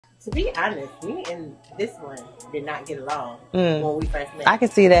To be honest, me and this one did not get along when we first met. I can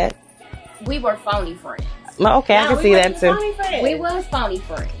see that. We were phony friends. Well, okay, I can see that too. We was phony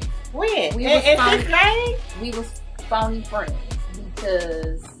friends. When? In fifth grade? We was phony friends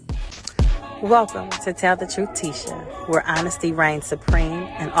because... Welcome to Tell the Truth Ticia, where honesty reigns supreme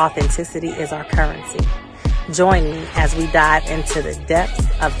and authenticity is our currency. Join me as we dive into the depths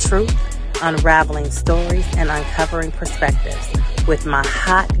of truth, unraveling stories and uncovering perspectives with my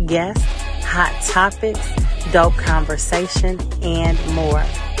hot guests, hot topics, dope conversation, and more.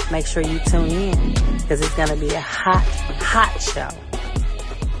 Make sure you tune in because it's going to be a hot show.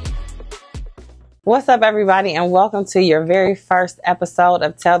 What's up, everybody, and welcome to your very first episode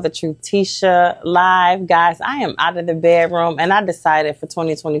of Tell the Truth Ticia Live. Guys, I am out of the bedroom, and I decided for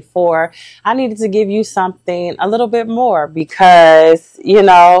 2024, I needed to give you something a little bit more because, you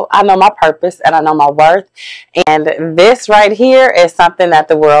know, I know my purpose and I know my worth, and this right here is something that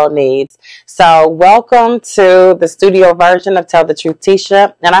the world needs. So welcome to the studio version of Tell the Truth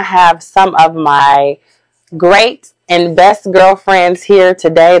Ticia, and I have some of my great and best girlfriends here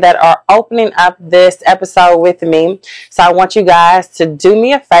today that are opening up this episode with me. So I want you guys to do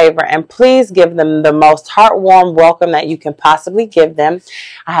me a favor and please give them the most heartwarm welcome that you can possibly give them.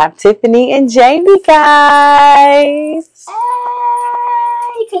 I have Tiffany and Jami, guys.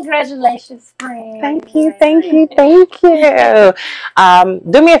 Hey, congratulations, friend. Thank you.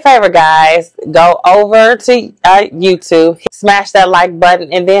 Do me a favor, guys. Go over to YouTube, smash that like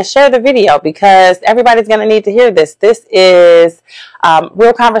button, and then share the video because everybody's going to need to hear this. This is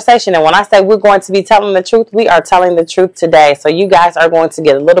real conversation. And when I say we're going to be telling the truth, we are telling the truth today. So you guys are going to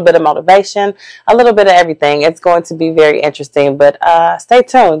get a little bit of motivation, a little bit of everything. It's going to be very interesting. But stay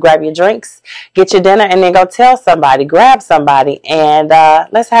tuned. Grab your drinks, get your dinner, and then go tell somebody, grab somebody, and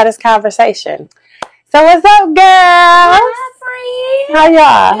let's have this conversation. So what's up, girls? Hi, friend. How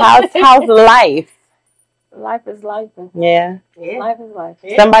y'all? How's life? Life is life. Yeah. Life is life.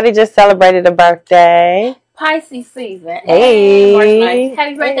 Yeah. Somebody just celebrated a birthday. Pisces season. Hey.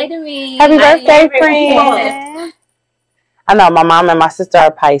 Happy birthday to me. Happy birthday, friend. I know my mom and my sister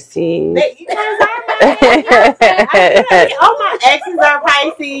are Pisces. You guys are all my exes are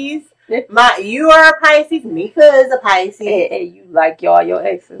Pisces. You are a Pisces. Mika is a Pisces. And you like all your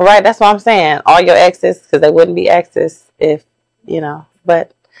exes. Right, that's what I'm saying. All your exes, because they wouldn't be exes if, you know.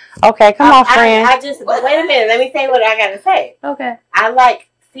 But, okay, come on, friend. But wait a minute. Let me say what I got to say. Okay. I like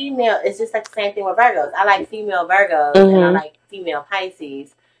female. It's just like the same thing with Virgos. I like female Virgos and I like female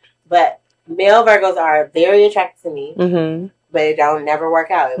Pisces. But male Virgos are very attracted to me. But it don't never work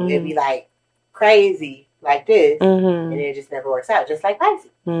out. It'd be like crazy like this. And it just never works out. Just like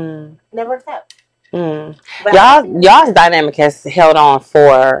Pisces. Never works out. Y'all's dynamic has held on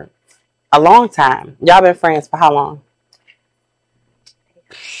for a long time. Y'all been friends for how long?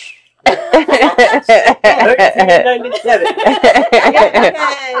 1397.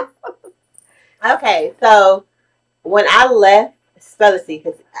 Okay, so when I left Spellacy,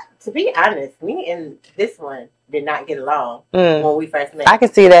 because to be honest, me and this one did not get along when we first met. I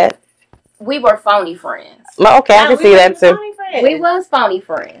can see that. We were phony friends. Well, okay, I can see that too. We was phony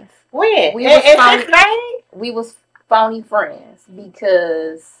friends. When? We was phony friends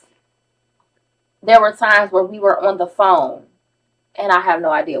because there were times where we were on the phone. And I have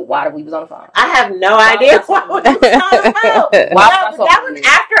no idea why we was on the phone. I have no idea why we was on the phone. That was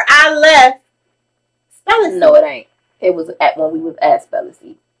after I left Spellacy. No, it ain't. It was when we was at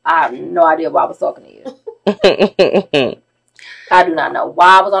Spellacy. I have no idea why I was talking to you. I do not know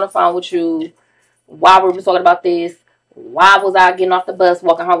why I was on the phone with you. Why we were talking about this. Why was I getting off the bus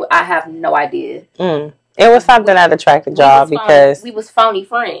walking home? I have no idea. It was something that attracted y'all because we was phony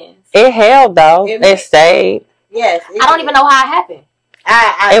friends. It held though. It stayed. Yes. I don't even know how it happened.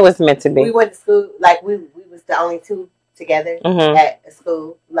 It was meant to be. We went to school, like, we was the only two together at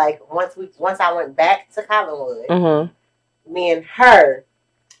school. Like, once I went back to Collinwood, me and her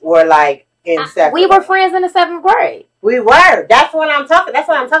were, like, in separate. We were friends in the 7th grade. We were. That's what I'm talking about.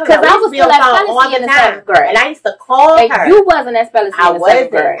 Because I was still at Spellacy in the 7th grade. And I used to call her. You wasn't at Spellacy in the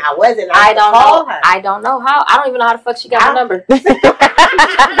 7th grade. I wasn't. I don't know. I don't know how. I don't even know how the fuck she got my number.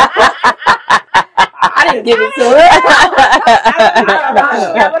 I didn't give it to her.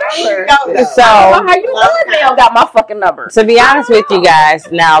 So how you got my fucking number? To be honest with you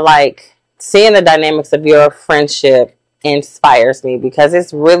guys, now like seeing the dynamics of your friendship inspires me because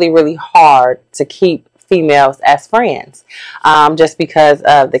it's really, really hard to keep females as friends, just because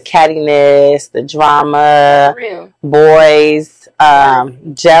of the cattiness, the drama, boys,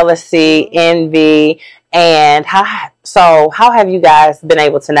 jealousy, envy, and how have you guys been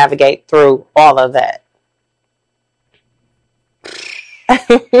able to navigate through all of that?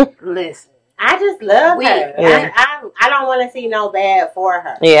 Listen. I just love her. Yeah. I don't want to see no bad for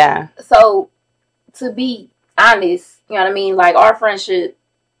her. Yeah. So, to be honest, you know what I mean? Like, our friendship.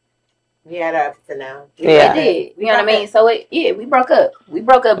 We had our ups and downs. Yeah. It did. You know what I mean? So, we broke up. We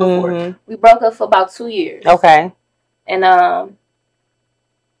broke up before. Mm-hmm. We broke up for about 2 years. Okay. And, a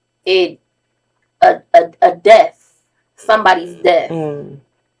death, somebody's death,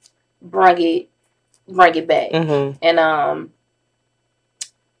 bring it back. Mm-hmm. And,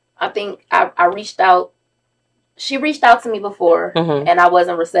 I think I reached out. She reached out to me before, and I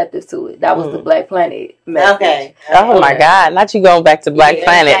wasn't receptive to it. That was the Black Planet message. Okay. Oh my God! Not you going back to Black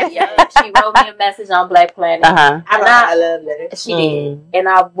Planet. Yeah, she wrote me a message on Black Planet. I love letters. She did, and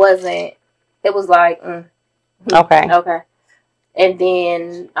I wasn't. It was like, okay. And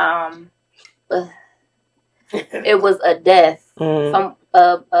then it was a death. Some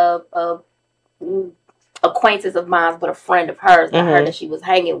acquaintance of mine, but a friend of hers, her that she was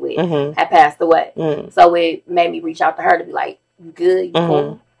hanging with, had passed away. So it made me reach out to her to be like, "You good? You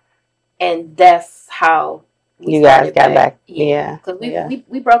cool?" And that's how you guys got back. Yeah, because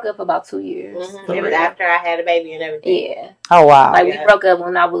we broke up about 2 years. It was after I had a baby and everything. Yeah. Oh wow. Like we broke up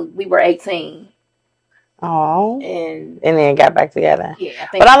when we were 18. Oh. And then got back together. Yeah.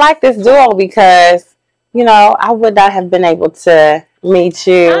 But I like this duo because, you know, I would not have been able to meet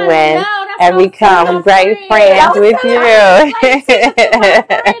you and become great friends with you.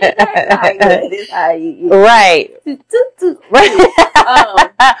 Right.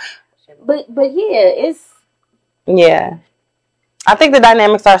 But yeah. I think the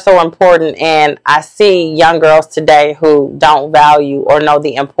dynamics are so important, and I see young girls today who don't value or know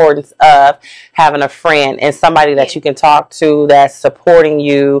the importance of having a friend and somebody that you can talk to, that's supporting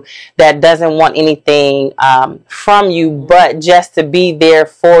you, that doesn't want anything from you, but just to be there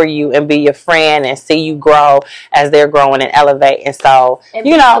for you and be your friend and see you grow as they're growing and elevate. And so, and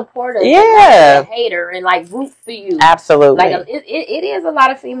you know, supportive, and not a hater and like root for you. Absolutely. Like it is a lot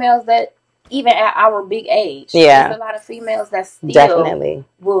of females that, even at our big age, there's a lot of females that still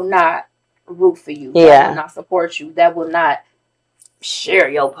will not root for you, that will not support you, that will not share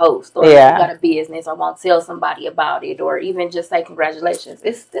your post, or you got a business, or won't tell somebody about it, or even just say congratulations.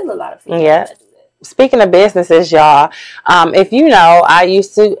 It's still a lot of females that do that. Speaking of businesses, y'all, if you know, I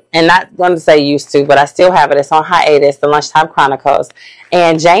used to, and not going to say used to, but I still have it. It's on hiatus, the Lunchtime Chronicles.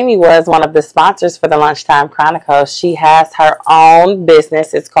 And Jami was one of the sponsors for the Lunchtime Chronicles. She has her own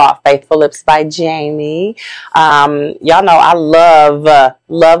business. It's called Faithful Lips by Jami. Y'all know I love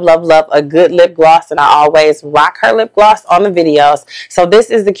a good lip gloss, and I always rock her lip gloss on the videos. So this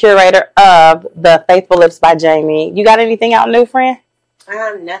is the curator of the Faithful Lips by Jami. You got anything out new, friend?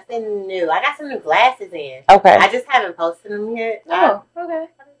 Nothing new. I got some new glasses in. Okay. I just haven't posted them yet. Oh, okay.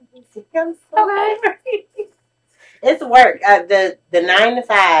 Okay. It's work. The 9 to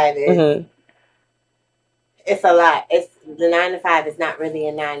 5 is it's a lot. It's the 9 to 5 is not really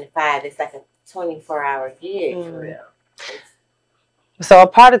a 9 to 5. It's like a 24-hour gig for real. So a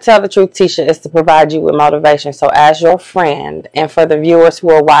part of Tell the Truth Ticia is to provide you with motivation. So as your friend, and for the viewers who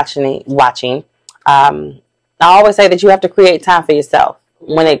are watching, I always say that you have to create time for yourself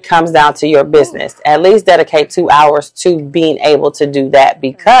when it comes down to your business. At least dedicate 2 hours to being able to do that,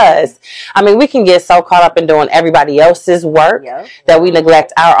 because, I mean, we can get so caught up in doing everybody else's work that we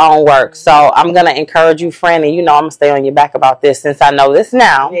neglect our own work. So I'm going to encourage you, friend, and you know I'm going to stay on your back about this since I know this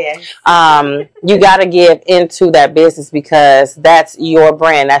now. You got to give into that business, because that's your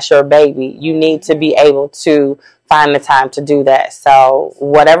brand. That's your baby. You need to be able to find the time to do that. So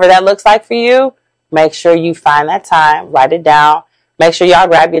whatever that looks like for you, make sure you find that time, write it down. Make sure y'all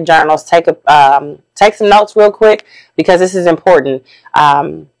grab your journals, take some notes real quick, because this is important.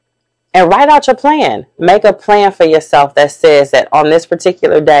 And write out your plan. Make a plan for yourself that says that on this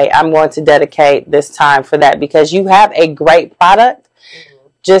particular day, I'm going to dedicate this time for that, because you have a great product.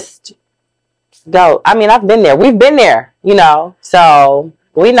 Just go. I mean, I've been there. We've been there, you know, so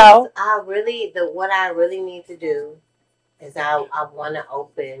we know. What I really need to do is I want to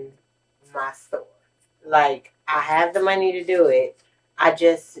open my store. Like, I have the money to do it. I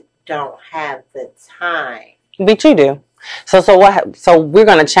just don't have the time. But you do. So we're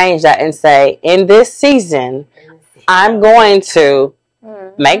going to change that and say, in this season, I'm going to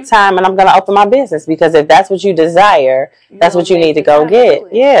make time and I'm going to open my business, because if that's what you desire, that's what you need to go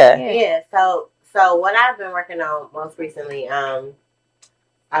get. Yeah. So what I've been working on most recently, I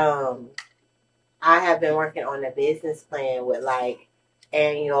have been working on a business plan with like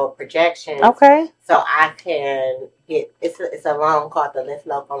annual projections. Okay. So I can get it's a loan called the Lift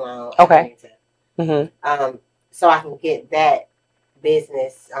Local loan. Okay. So I can get that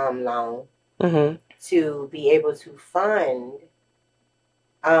business loan to be able to fund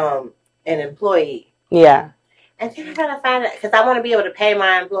an employee. Yeah. And then I gotta find it because I want to be able to pay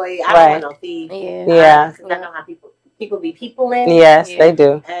my employee. I don't want no fee. Yeah. Because I know how people be peopling. Yes, they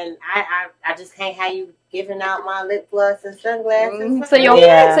do. And I just can't have you giving out my lip gloss and sunglasses to your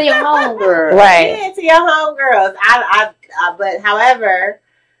homegirls. Right. Yeah, to your homegirls. But however,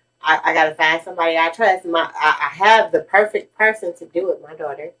 I gotta find somebody I trust. I have the perfect person to do it. My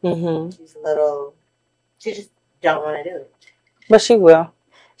daughter. Mm-hmm. She just don't want to do it. But she will.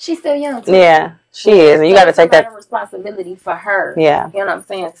 She's still young too. Yeah, she is. And you got to take that responsibility for her. Yeah. You know what I'm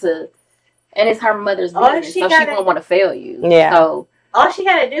saying? And it's her mother's business, so she won't want to fail you. Yeah. So all she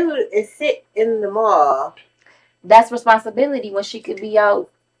got to do is sit in the mall. That's responsibility when she could be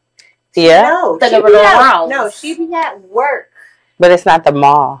out. Yeah. No, she be at work. But it's not the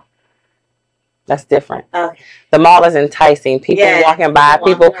mall. That's different. Okay. The mall is enticing. People walking by,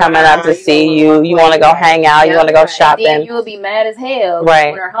 people coming up to see you. You want to go hang out. You want to go shopping. Then you'll be mad as hell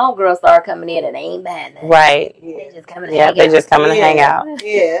when her homegirls start coming in and they ain't bad. Right. Yeah. They just coming to hang out. They just coming to hang out.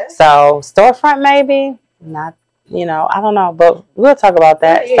 Yeah. So storefront maybe not. I don't know, but we'll talk about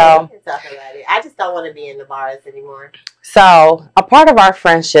that. Yeah, we can talk about it. I just don't want to be in the bars anymore. So a part of our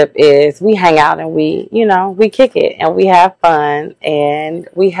friendship is we hang out and we kick it and we have fun and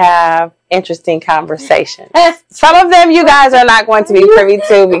we have interesting conversations. Some of them you guys are not going to be privy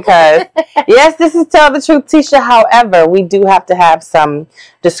to because, yes, this is Tell the Truth Ticia. However, we do have to have some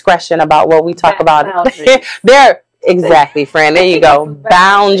discretion about what we talk about. Exactly, friend. There you go.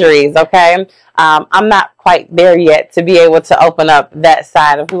 Boundaries, okay? I'm not quite there yet to be able to open up that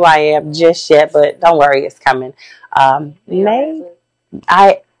side of who I am just yet, but don't worry, it's coming. I'll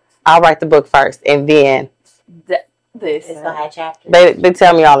write the book first, and then this is the high chapter. They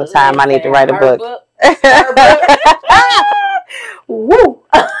tell me all the time I need to write a book. Woo!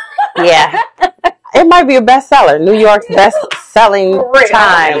 Yeah. It might be a bestseller. New York's best-selling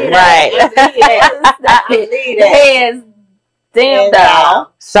time. Right. Hands down.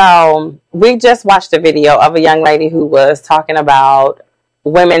 So we just watched a video of a young lady who was talking about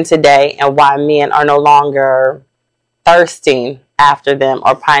women today and why men are no longer thirsting after them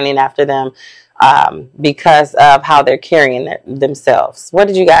or pining after them because of how they're carrying themselves. What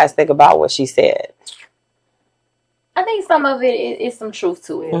did you guys think about what she said? I think some of it is some truth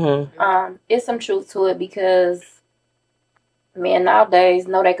to it. Mm-hmm. It's some truth to it because men nowadays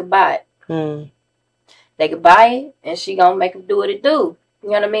know they could buy it. Mm. They could buy it, and she gonna make them do what it do. You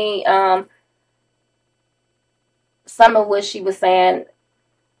know what I mean? Some of what she was saying,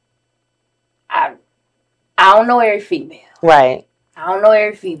 I don't know every female. Right. I don't know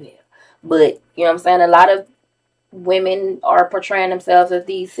every female, but you know what I'm saying. A lot of women are portraying themselves as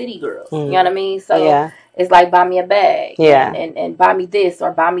these city girls. Mm. You know what I mean? So it's like, buy me a bag. Yeah. And buy me this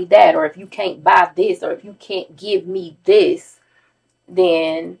or buy me that. Or if you can't buy this or if you can't give me this,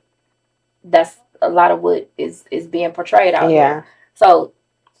 then that's a lot of what is being portrayed out there. So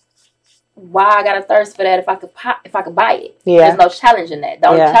why I gotta thirst for that if I could buy it? Yeah. There's no challenge in that. The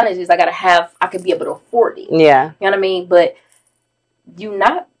only challenge is I could be able to afford it. Yeah. You know what I mean? But you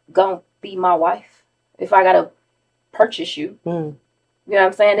not gonna be my wife if I gotta purchase you. Mm. You know what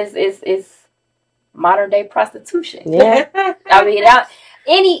I'm saying? It's modern day prostitution. Yeah. I mean,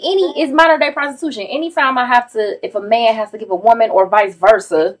 any is modern day prostitution. Anytime if a man has to give a woman or vice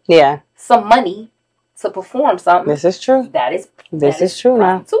versa, some money to perform something. This is true. This is true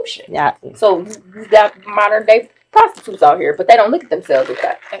prostitution. Now. Yeah. So you got modern day prostitutes out here, but they don't look at themselves as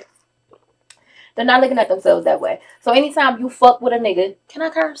that. They're not looking at themselves that way. So anytime you fuck with a nigga, can I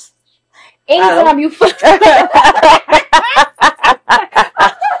curse? Anytime you fuck.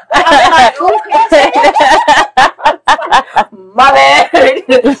 My bad.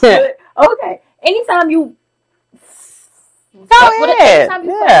 Okay. Anytime you fuck with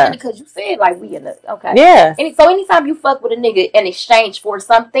a, because you said like we in the Yeah. So anytime you fuck with a nigga in exchange for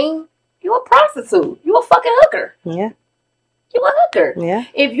something, you a prostitute. You a fucking hooker. Yeah. You a hooker. Yeah.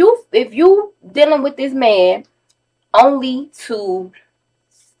 If you dealing with this man only to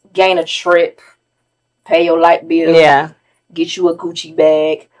gain a trip, pay your light bill, get you a Gucci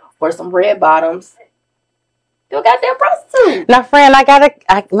bag or some red bottoms, you're a goddamn prostitute. Now, friend,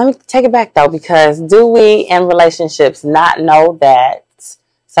 let me take it back though, because do we in relationships not know that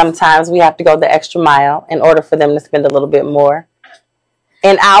sometimes we have to go the extra mile in order for them to spend a little bit more?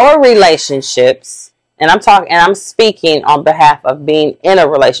 In our relationships, and I'm speaking on behalf of being in a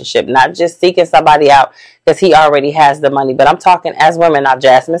relationship, not just seeking somebody out because he already has the money, but I'm talking as women. Now,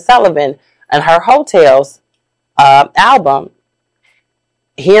 Jasmine Sullivan and her Hotels album,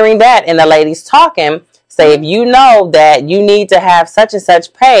 hearing that and the ladies talking, say if you know that you need to have such and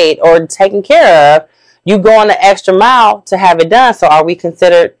such paid or taken care of, you go on the extra mile to have it done. So are we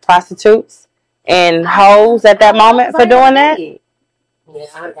considered prostitutes and hoes at that moment for doing that? Yeah,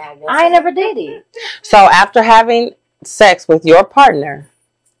 I never did it. So after having sex with your partner,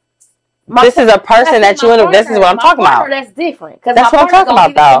 this is a person that you and this is what I'm talking about. That's different. Because that's what I'm talking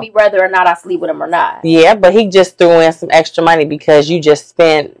about, though. Me whether or not I sleep with him or not. Yeah, but he just threw in some extra money because you just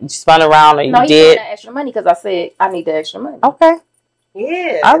spun around or you did. He threw in that extra money because I said I need the extra money. Okay.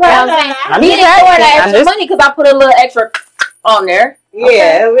 Yeah. All right. He didn't throw in that extra money because I put a little extra on there.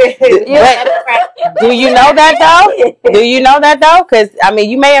 Yeah. Okay. Do you know that though? Do you know that though? Because I mean,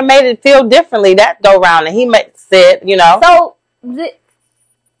 you may have made it feel differently that go round, and he said, you know. So,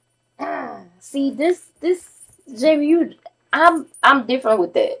 see this, Jami, I'm different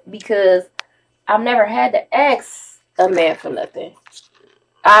with that because I've never had to ask a man for nothing.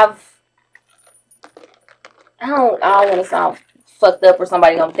 I don't want to sound fucked up or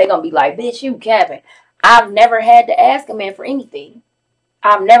somebody they're gonna be like, bitch, you capping. I've never had to ask a man for anything.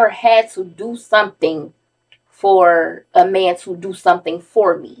 I've never had to do something for a man to do something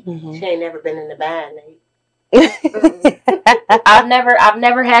for me. Mm-hmm. She ain't never been in the band. I've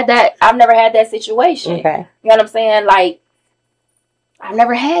never had that. I've never had that situation. Okay. You know what I'm saying? Like, I've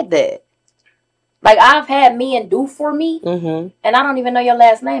never had that. Like, I've had men do for me, mm-hmm. and I don't even know your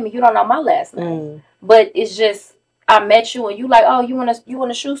last name, and you don't know my last name. But it's just, I met you, and you like, oh, you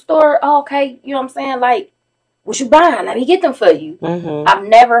want a shoe store? Oh, okay. You know what I'm saying? Like, what you buying? Let me get them for you. Mm-hmm. I've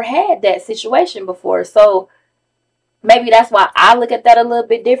never had that situation before, so maybe that's why I look at that a little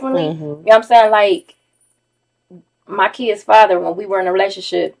bit differently. Mm-hmm. You know what I'm saying? Like, my kid's father, when we were in a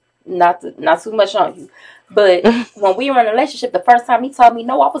relationship, not too much on you, but when we were in a relationship, the first time he told me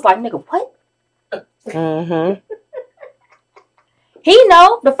no, I was like, nigga, what? Mm-hmm. He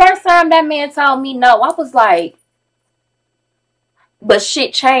know. The first time that man told me no, I was like, but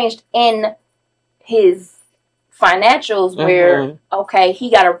shit changed in his financials where, okay, he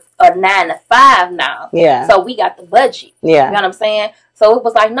got a 9 to 5 now. Yeah. So we got the budget. Yeah. You know what I'm saying? So it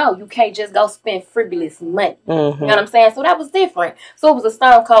was like, no, you can't just go spend frivolous money. Mm-hmm. You know what I'm saying? So that was different. So it was a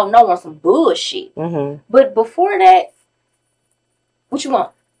stone cold no on some bullshit. Mm-hmm. But before that, what you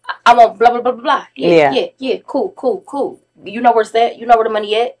want? I want blah, blah, blah, blah, blah. Yeah. Cool. You know where it's at? You know where the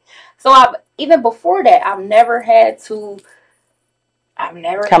money at? So even before that, I've never had to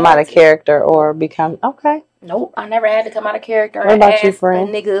come out of character or become okay. Nope, I never had to come out of character what and about ask you, friend?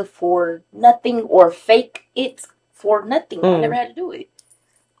 a nigga for nothing or fake it for nothing. I never had to do it.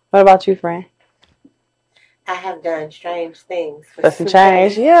 What about you, friend? I have done strange things for some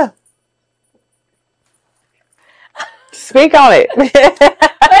change. Yeah. Speak on it.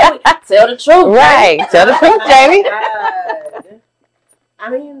 Tell the truth. Right. Right? Tell the truth, Jami. I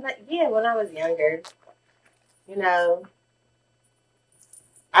mean, when I was younger, you know,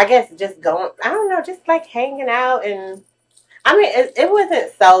 I guess just going, I don't know, just like hanging out. And I mean, it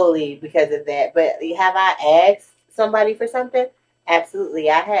wasn't solely because of that, but have I asked somebody for something? Absolutely,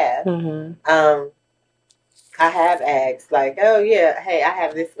 I have. Mm-hmm. I have asked, like, oh yeah, hey, I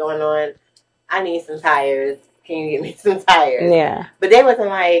have this going on. I need some tires. Can you get me some tires? Yeah. But they wasn't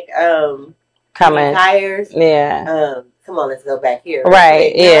like, coming tires. Yeah. Come on, let's go back here.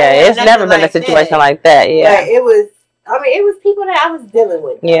 Right. Yeah. It's never been a situation like that. Yeah. But it was people that I was dealing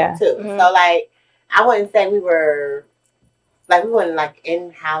with. Yeah. Too. Mm-hmm. So like, I wouldn't say we weren't like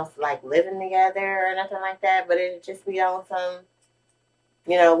in house like living together or nothing like that. But it'd just be on some,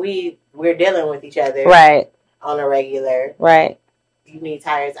 you know, we're dealing with each other. Right. On a regular. Right. You need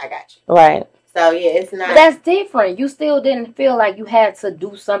tires, I got you. Right. So yeah, it's not. But that's different. You still didn't feel like you had to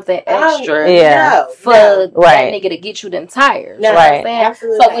do something extra, for that nigga to get you them tires. No, right?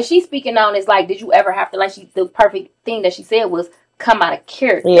 Absolutely. So when she's speaking on, it's like, did you ever have to the perfect thing that she said was come out of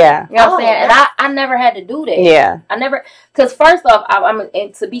character? Yeah, you know what I'm saying. And I never had to do that. Yeah, I never, because first off,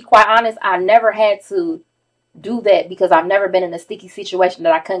 and to be quite honest, I never had to do that because I've never been in a sticky situation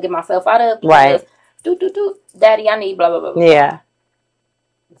that I couldn't get myself out of. Because, right. Daddy, I need blah blah blah. Yeah.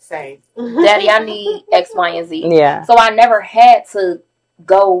 Same. Daddy, I need X, Y, and Z. Yeah. So I never had to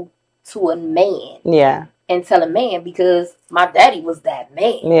go to a man. Yeah. And tell a man because my daddy was that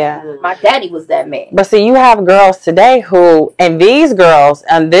man. Yeah. My daddy was that man. But see, you have girls today who, and these girls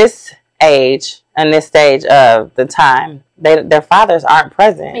on this age and this stage of the time, their fathers aren't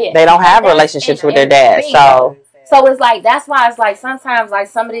present. Yeah. They don't have relationships with their dads. So it's like, that's why it's like sometimes like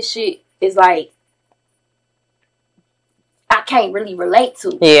some of this shit is like I can't really relate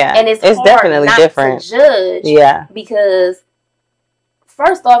to. Yeah. And it's hard definitely not different to judge. Yeah. Because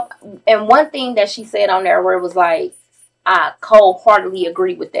first off, and one thing that she said on there where it was like, I cold-heartedly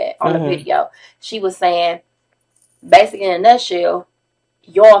agree with that on the video. She was saying, basically in a nutshell,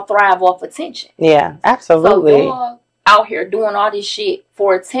 y'all thrive off attention. Yeah, absolutely. So y'all out here doing all this shit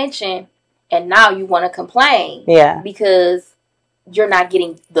for attention, and now you want to complain. Yeah. Because you're not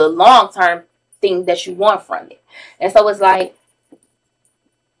getting the long-term thing that you want from it. And so it's like,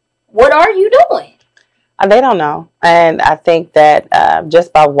 what are you doing? They don't know. And I think that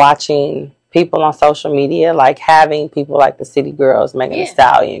just by watching people on social media, like having people like the City Girls, Megan Thee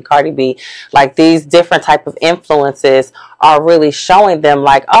Stallion, Cardi B, like these different type of influences are really showing them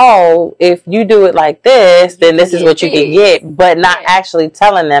like, oh, if you do it like this, then this is what you can get, but not actually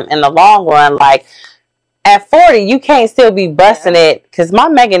telling them in the long run, like, at 40, you can't still be busting it, because my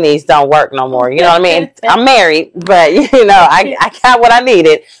mega knees don't work no more. You know what I mean? I'm married, but, you know, I got what I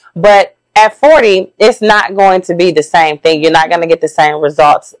needed. But at 40, it's not going to be the same thing. You're not going to get the same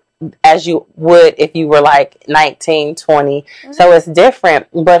results as you would if you were like 19, 20. So it's different.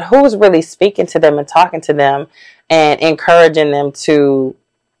 But who's really speaking to them and talking to them and encouraging them to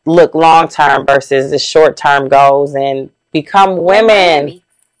look long-term versus the short-term goals and become women?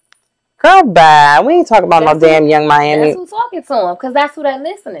 Girl, bye. We ain't talking about no damn Young Miami. That's who's talking to them, because that's who they're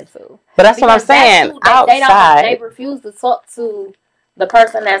listening to. But that's what I'm saying. Outside. They refuse to talk to the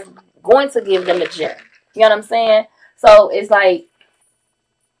person that's going to give them a gem. You know what I'm saying? So it's like,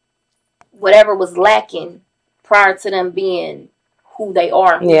 whatever was lacking prior to them being who they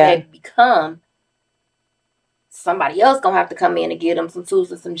are, who they've become, somebody else gonna have to come in and give them some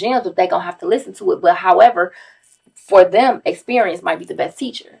tools and some gems, but they gonna have to listen to it. But however, for them, experience might be the best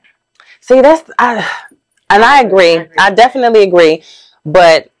teacher. See, I agree. I definitely agree.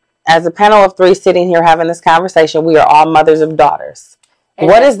 But as a panel of three sitting here having this conversation, we are all mothers of daughters. And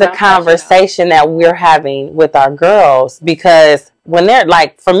what is the conversation that we're having with our girls? Because when they're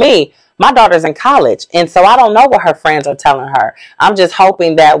like, for me, my daughter's in college, and so I don't know what her friends are telling her. I'm just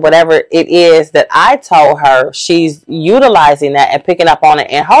hoping that whatever it is that I told her, she's utilizing that and picking up on it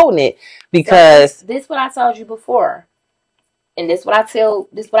and holding it. Because so this is what I told you before. And this is what I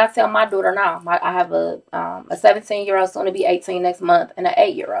tell my daughter now. I have a 17-year-old, soon to be 18 next month, and an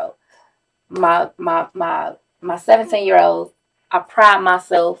 8-year-old. My 17-year-old, I pride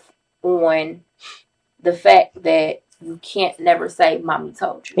myself on the fact that you can't never say, "Mommy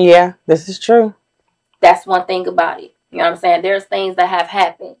told you." Yeah, this is true. That's one thing about it. You know what I'm saying? There's things that have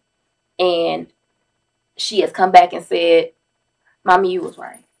happened, and she has come back and said, "Mommy, you was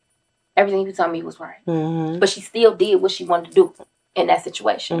right. Everything you told me was right." Mm-hmm. But she still did what she wanted to do in that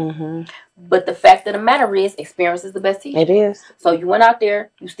situation. Mm-hmm. But the fact of the matter is, experience is the best teacher. It is. So you went out there,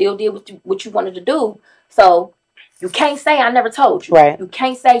 you still did what you wanted to do. So you can't say, "I never told you." Right. You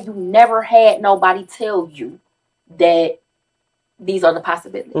can't say you never had nobody tell you that these are the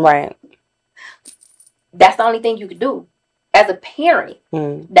possibilities. Right. That's the only thing you could do. As a parent,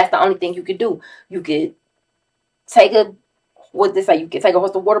 that's the only thing you could do. You could take a... What they say, you can take a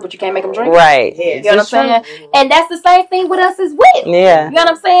horse to water, but you can't make them drink. Right. Yeah, you know what I'm saying? And that's the same thing with us as women. Yeah. You know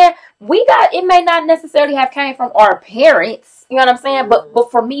what I'm saying? It may not necessarily have came from our parents. You know what I'm saying?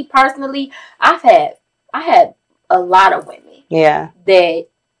 But for me personally, I had a lot of women. Yeah. That,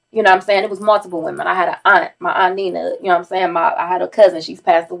 you know what I'm saying? It was multiple women. I had an aunt, my Aunt Nina. You know what I'm saying? I had a cousin, she's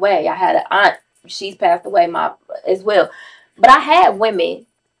passed away. I had an aunt, she's passed away as well. But I had women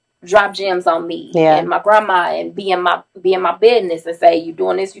drop gems on me and my grandma, and be in my business and say, "You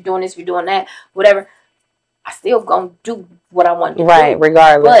doing this, you doing this, you doing that," whatever. I still gonna do what I want to do, right,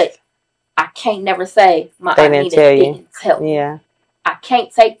 regardless. But I can't never say my they Aunt didn't tell me. Yeah, I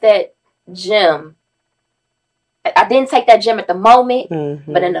can't take that gem. I didn't take that gem at the moment,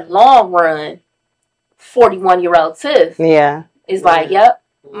 but in the long run, 41-year-old Tiff, is like, "Yep,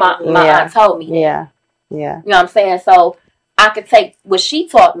 my aunt told me that." Yeah. You know what I'm saying? So I could take what she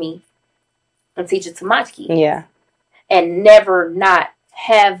taught me and teach it to my kids. Yeah. And never not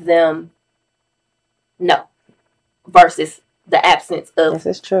have them know. Versus the absence of... This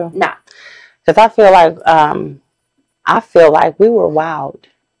is true. Nah. Because I feel like we were wild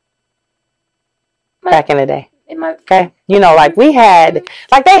back in the day. Okay? You know, like we had...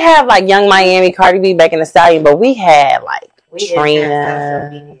 Like they have like Young Miami, Cardi B, Megan Thee Stallion, but we had like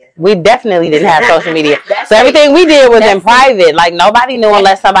Trina. We definitely didn't have social media. So everything we did was in private. Like nobody knew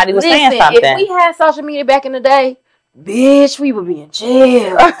unless somebody was saying something. If we had social media back in the day, bitch, we would be in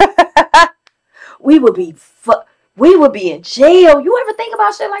jail. we would be in jail. You ever think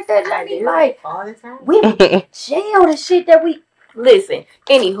about shit like that, Jami? Like all the time. We would be in jail. The shit that we listen.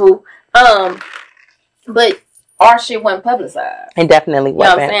 Anywho, but our shit wasn't publicized. It definitely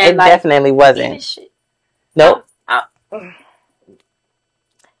wasn't. You know it definitely wasn't. Shit. Nope.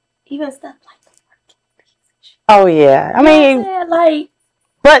 Even stuff like that. Oh yeah, I mean, like,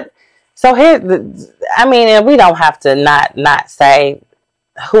 but so and we don't have to not say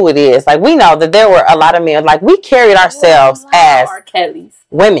who it is. Like, we know that there were a lot of men. Like, we carried ourselves as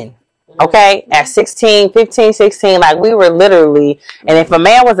women. Okay, at 16, 15, 16, like we were literally, and if a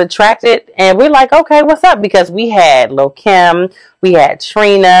man was attracted, and we're like, okay, what's up? Because we had Lil' Kim, we had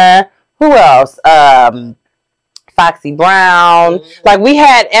Trina, who else? Foxy Brown. Like, we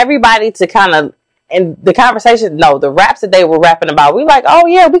had everybody to kind of, and the conversation, no, the raps that they were rapping about, we were like, oh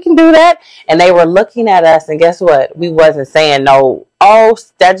yeah, we can do that. And they were looking at us, and guess what? We wasn't saying no, oh,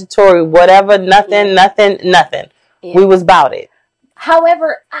 statutory, whatever, nothing. Yeah. We was about it.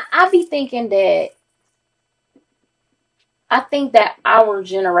 However, I be thinking that I think that our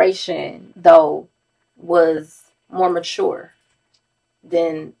generation, though, was more mature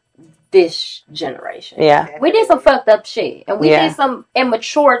than this generation. Yeah. We did some fucked up shit. And we did some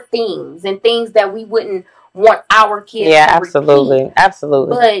immature things and things that we wouldn't want our kids to absolutely. repeat.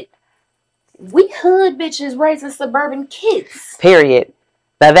 Absolutely. But we hood bitches raising suburban kids. Period.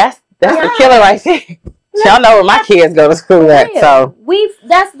 Now that's the killer right there. Y'all know where my kids go to school at, so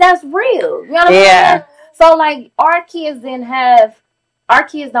that's real. You know what I'm saying? So like our kids don't have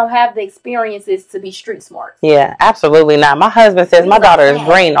the experiences to be street smart. Yeah, absolutely not. My husband says my daughter is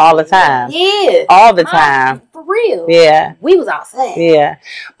green all the time. Yeah. All the time. For real. Yeah. We was outside. Yeah.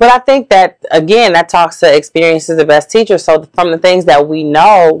 But I think that, again, that talks to experience is the best teacher. So from the things that we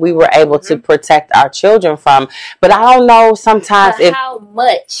know, we were able to protect our children from. But I don't know sometimes how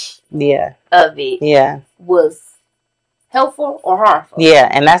much of it was helpful or harmful. Yeah,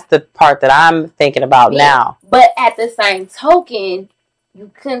 and that's the part that I'm thinking about now. But at the same token,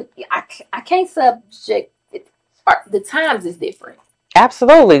 I can't subject it. The times is different.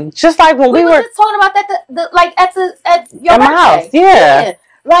 Absolutely. Just like when we were just talking about that at your house. Yeah.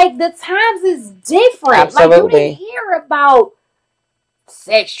 Like the times is different. Absolutely. Like you didn't hear about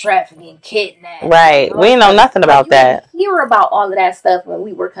sex trafficking, kidnapping. Right. We know nothing about that. We didn't hear about all of that stuff when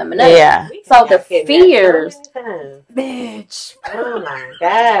we were coming up. Yeah. So the fears, bitch. Oh my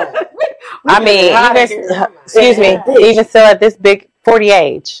God. I mean, even still at this big 40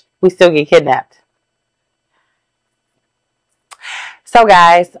 age, we still get kidnapped. So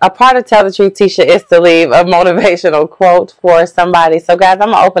guys, a part of Tell the Truth Ticia is to leave a motivational quote for somebody. So guys,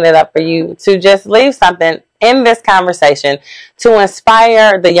 I'm going to open it up for you to just leave something in this conversation to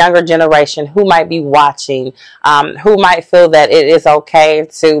inspire the younger generation who might be watching, who might feel that it is okay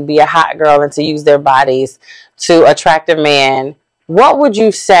to be a hot girl and to use their bodies to attract a man. What would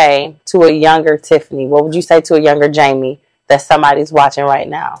you say to a younger Tiffany? What would you say to a younger Jami that somebody's watching right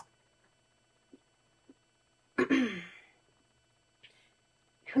now?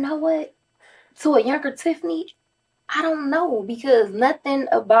 You know what? To a younger Tiffany, I don't know, because nothing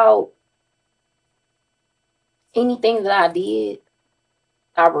about anything that I did,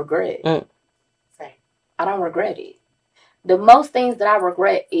 I regret. I don't regret it. The most things that I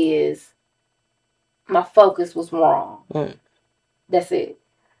regret is my focus was wrong. That's it.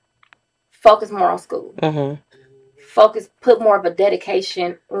 Focus more on school. Focus, put more of a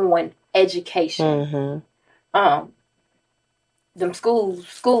dedication on education. Them school,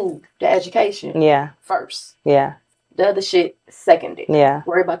 the education. First. The other shit secondary.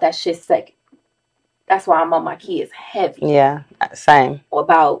 Worry about that shit second. That's why I'm on my kids heavy. Same.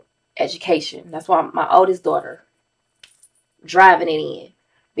 About education. That's why my oldest daughter driving it in,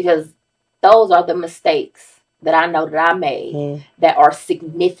 because those are the mistakes that I know that I made that are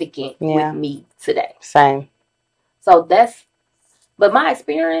significant with me today. Same. So but my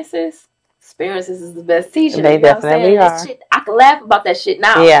experiences is the best teacher. They definitely are. That shit, I can laugh about that shit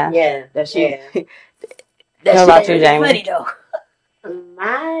now. That shit. That How about you, shit Jami? funny though.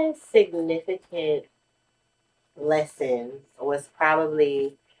 My significant lesson was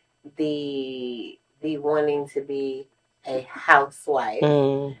probably the wanting to be a housewife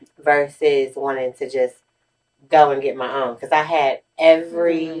versus wanting to just go and get my own. Because I had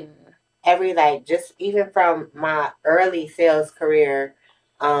every like, just even from my early sales career,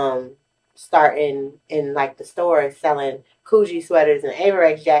 starting in like the stores selling Coogee sweaters and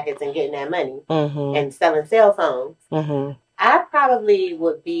Averex jackets and getting that money and selling cell phones. I probably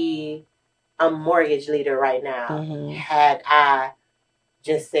would be a mortgage leader right now had I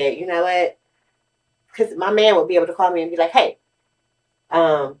just said, you know what? Because my man would be able to call me and be like, hey,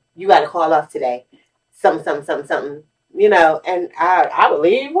 you got to call off today. Something. You know, and I would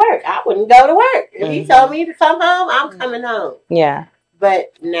leave work. I wouldn't go to work. If he told me to come home, I'm coming home.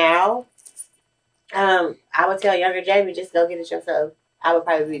 But now, I would tell younger Jami, just go get it yourself. I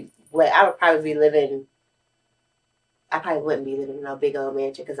probably wouldn't be living in no big old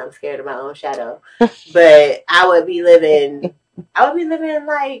mansion because I'm scared of my own shadow. But I would be living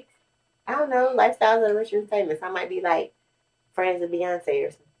like, I don't know, lifestyles of the rich and famous. I might be like friends of Beyonce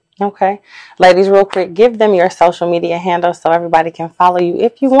or something. Okay. Ladies, real quick, give them your social media handle so everybody can follow you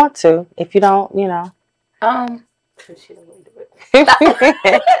if you want to. If you don't, you know. She don't want to do it. I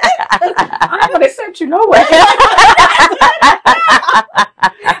ain't gonna accept you nowhere.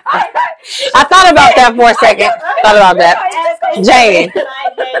 I thought about that for a second. Thought about that. Jami.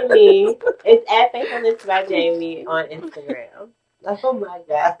 Jami. It's at Faithfulness by Jami on Instagram. Oh my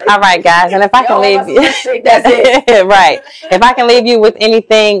God. All right, guys. And if I can leave you, that's it. Right. If I can leave you with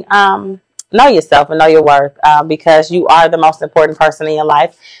anything, know yourself and know your worth, because you are the most important person in your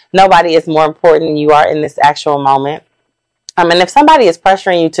life. Nobody is more important than you are in this actual moment. And if somebody is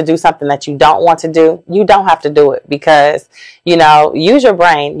pressuring you to do something that you don't want to do, you don't have to do it because, you know, use your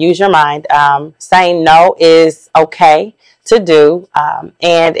brain, use your mind. Saying no is okay to do.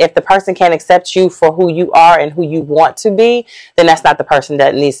 And if the person can't accept you for who you are and who you want to be, then that's not the person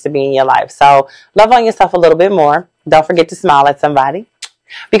that needs to be in your life. So love on yourself a little bit more. Don't forget to smile at somebody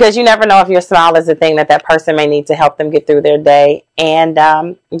because you never know if your smile is the thing that that person may need to help them get through their day. And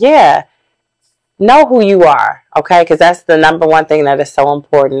know who you are, okay? Because that's the number one thing that is so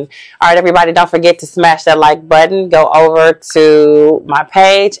important. All right, everybody, don't forget to smash that like button. Go over to my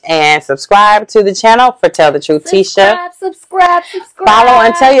page and subscribe to the channel for Tell the Truth Ticia. Subscribe. Follow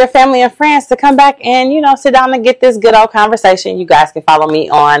and tell your family and friends to come back and, you know, sit down and get this good old conversation. You guys can follow me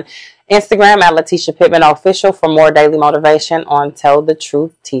on Instagram at Laticia Pittman Official for more daily motivation on Tell the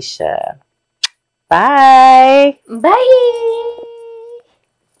Truth Ticia. Bye. Bye.